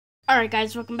Alright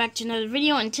guys, welcome back to another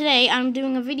video, and today I'm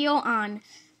doing a video on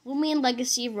Loomian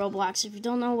Legacy Roblox. If you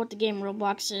don't know what the game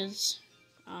Roblox is,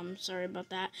 sorry about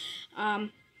that.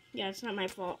 Yeah, it's not my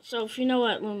fault. So if you know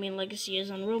what Loomian Legacy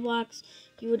is on Roblox,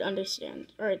 you would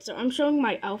understand. Alright, so I'm showing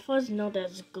my alphas, known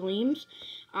as gleams.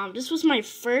 This was my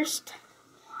first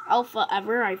alpha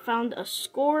ever. I found a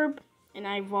scorb, and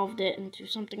I evolved it into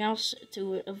something else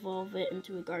to evolve it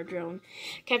into a guard drone.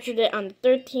 Captured it on the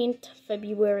 13th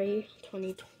February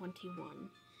 2021.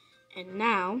 And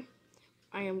now,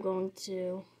 I am going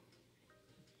to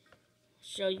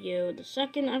show you the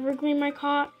second evergreen I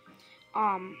caught.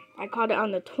 I caught it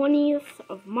on the 20th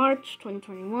of March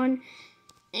 2021.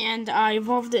 And I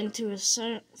evolved it into a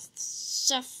I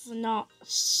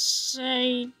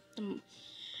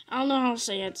don't know how to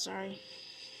say it, sorry.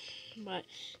 But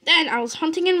then I was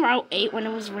hunting in Route 8 when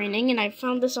it was raining, and I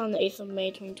found this on the 8th of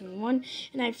May 2021,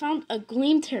 and I found a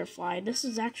gleam terrafly. This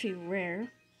is actually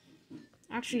rare,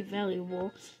 actually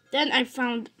valuable. Then I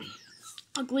found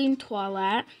a gleam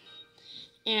twilight,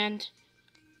 and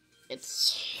I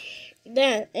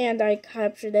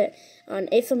captured it on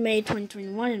 8th of May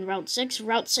 2021 in Route 6.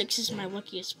 Route 6 is my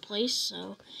luckiest place,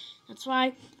 so that's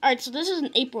why. Alright, so this is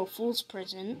an April Fool's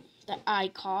present that I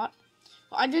caught.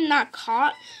 Well, I did not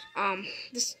caught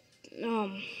this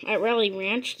at Rally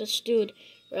Ranch. This dude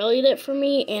rallied it for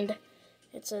me, and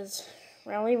it says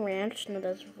Rally Ranch, no,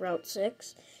 that's Route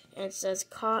 6, and it says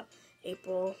caught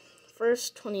April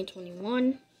 1st,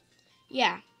 2021.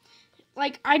 Yeah,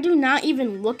 like I did not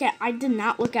look at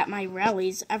my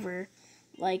rallies ever,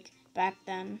 like back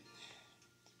then.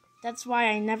 That's why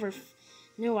I never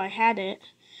knew I had it.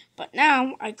 But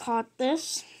now I caught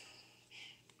this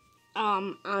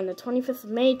on the 25th of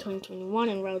May 2021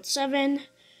 in Route 7.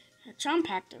 A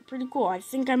Chompactor, pretty cool. I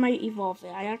think I might evolve it.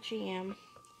 I actually am,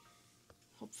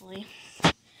 hopefully.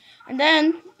 And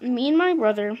then me and my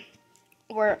brother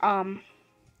were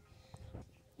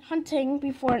hunting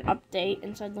before an update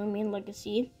inside Loomian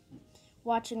Legacy,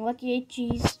 watching Lucky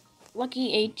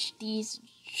HD's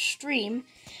stream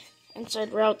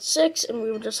inside Route 6, and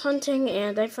we were just hunting,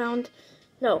 and I found,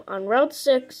 on Route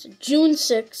 6, June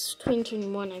 6,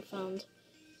 2021, I found,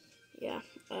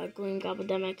 Gleam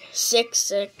Gobledemic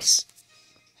 6.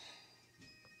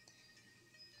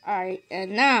 Alright,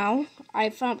 and now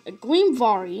I found a Gleam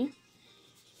Vari,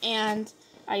 and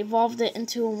I evolved it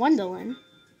into a Wendolin.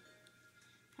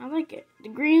 I like it. The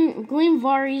Gleam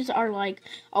Varis are like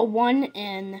a 1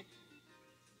 in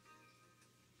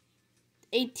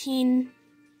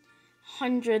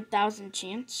 18,000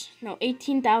 chance. No,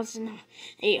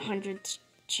 18,800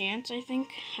 chance, I think.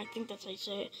 I think that's how you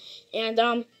say it.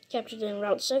 And, captured in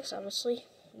Route 6, obviously.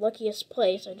 Luckiest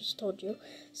place, I just told you.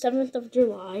 7th of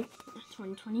July,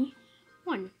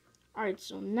 2021. Alright,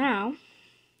 so now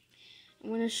I'm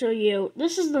going to show you.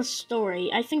 This is the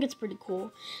story. I think it's pretty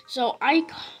cool. So, I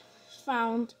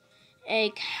found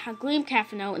a Gleam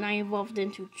Caffeino, and I evolved it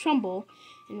into Trumbull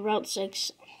in Route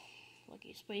 6.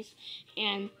 Luckiest place.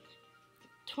 And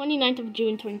 29th of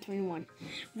June 2021.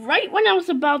 Right when I was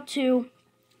about to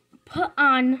put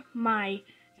on my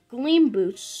Gleam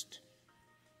boost,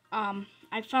 I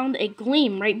found a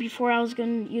Gleam right before I was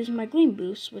going to use my Gleam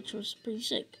boost, which was pretty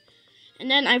sick. And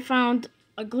then I found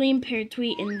a Gleam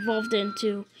Paratweet and evolved it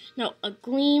into, a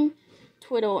Gleam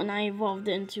Twiddle, and I evolved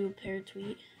it into a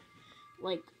Paratweet,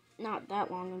 like, not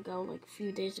that long ago, like a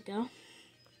few days ago.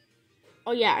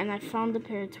 Oh yeah, and I found the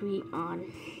Paratweet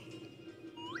on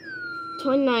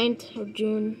 29th of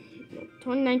June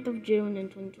in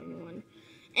 2021.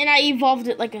 And I evolved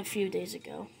it like a few days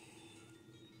ago.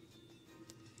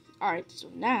 Alright, so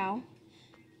now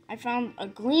I found a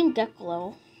Gleam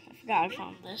Geklo. I forgot I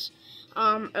found this.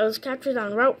 It was captured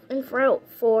on Route 4,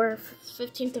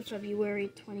 15th of February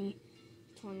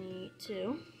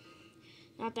 2022.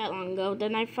 Not that long ago.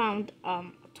 Then I found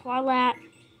a Twilight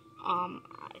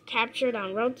captured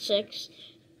on Route 6,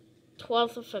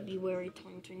 12th of February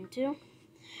 2022.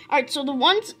 Alright, so the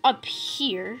ones up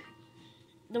here,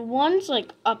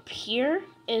 up here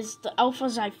is the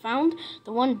alphas I found.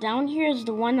 The one down here is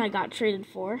the one I got traded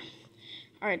for.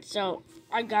 Alright, so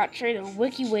I got traded a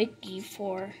Wiki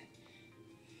for,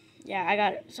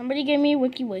 somebody gave me a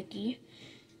Wiki.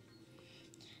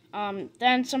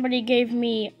 Then somebody gave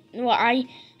me, I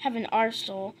have an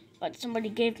Arsol, but somebody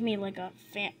gave me like a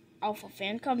Alpha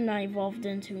Fan Cub, and I evolved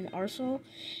into an Arsol.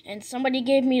 And somebody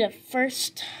gave me the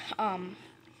first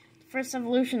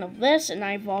evolution of this, and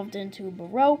I evolved into a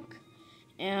Baroque.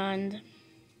 And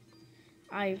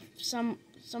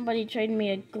somebody traded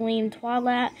me a Gleam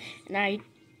Twilight, and I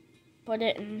put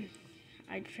it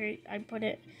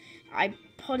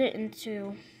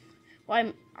into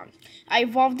well, I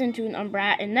evolved into an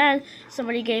Umbrat, and then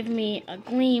somebody gave me a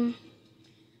Gleam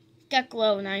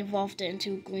Geklo, and I evolved it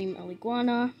into Gleam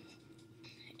Eliguana.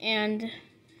 And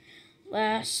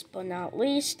last but not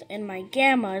least, in my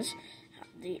Gammas,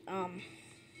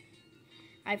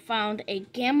 I found a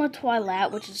Gamma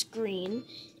Twilight, which is green,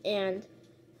 and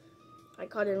I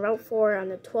caught it in Route 4 on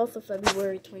the 12th of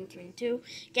February, 2022.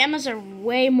 Gammas are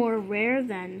way more rare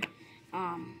than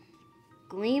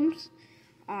Gleams.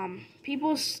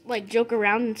 People like joke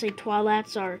around and say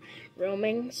Twilights are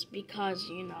roamings because,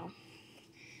 you know,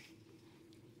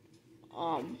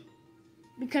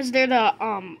 because they're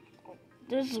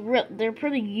they're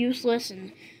pretty useless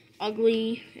and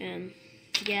ugly, and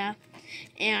yeah,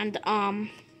 and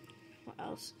what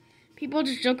else? People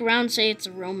just joke around and say it's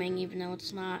a roaming, even though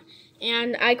it's not.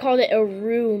 And I called it a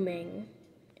rooming,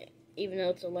 even though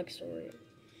it's a Luxor.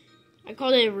 I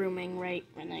called it a rooming right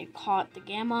when I caught the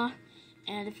Gamma.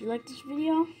 And if you like this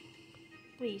video,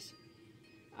 please.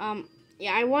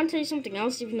 Yeah, I want to say something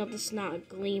else, even though this is not a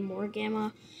Gleam or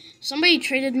Gamma. Somebody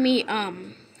traded me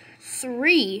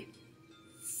three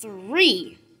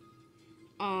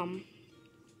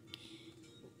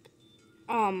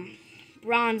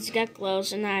bronze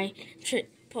Geklos, and I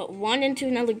put one into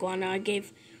an Eliguana. I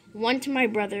gave one to my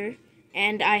brother,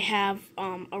 and I have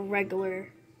a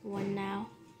regular one now.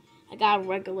 I got a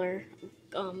regular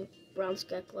bronze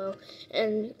Geklo,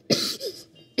 and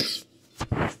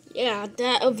yeah,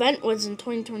 that event was in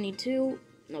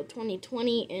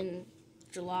 2020 in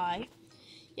July.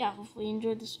 Yeah, hopefully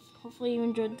you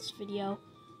enjoyed this video.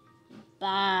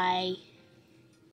 Bye.